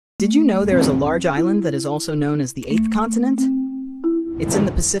Did you know there is a large island that is also known as the eighth continent? It's in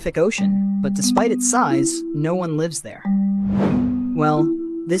the Pacific Ocean, but despite its size, no one lives there. Well,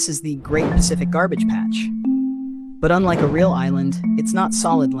 this is the Great Pacific Garbage Patch. But unlike a real island, it's not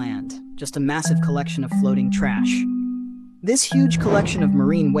solid land, just a massive collection of floating trash. This huge collection of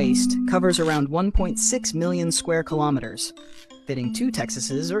marine waste covers around 1.6 million square kilometers, fitting 2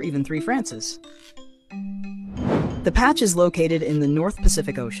 Texases or even 3 Frances. The patch is located in the North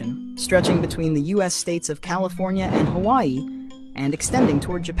Pacific Ocean, stretching between the US states of California and Hawaii, and extending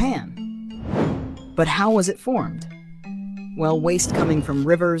toward Japan. But how was it formed? Well, waste coming from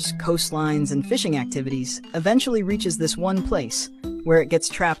rivers, coastlines, and fishing activities eventually reaches this one place, where it gets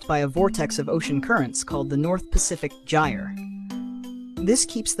trapped by a vortex of ocean currents called the North Pacific Gyre. This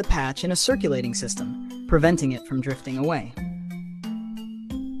keeps the patch in a circulating system, preventing it from drifting away.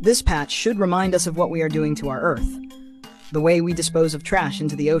 This patch should remind us of what we are doing to our Earth, the way we dispose of trash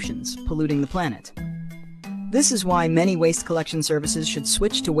into the oceans, polluting the planet. This is why many waste collection services should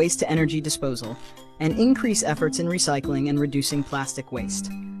switch to waste-to-energy disposal and increase efforts in recycling and reducing plastic waste,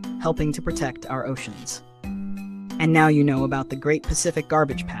 helping to protect our oceans. And now you know about the Great Pacific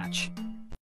Garbage Patch.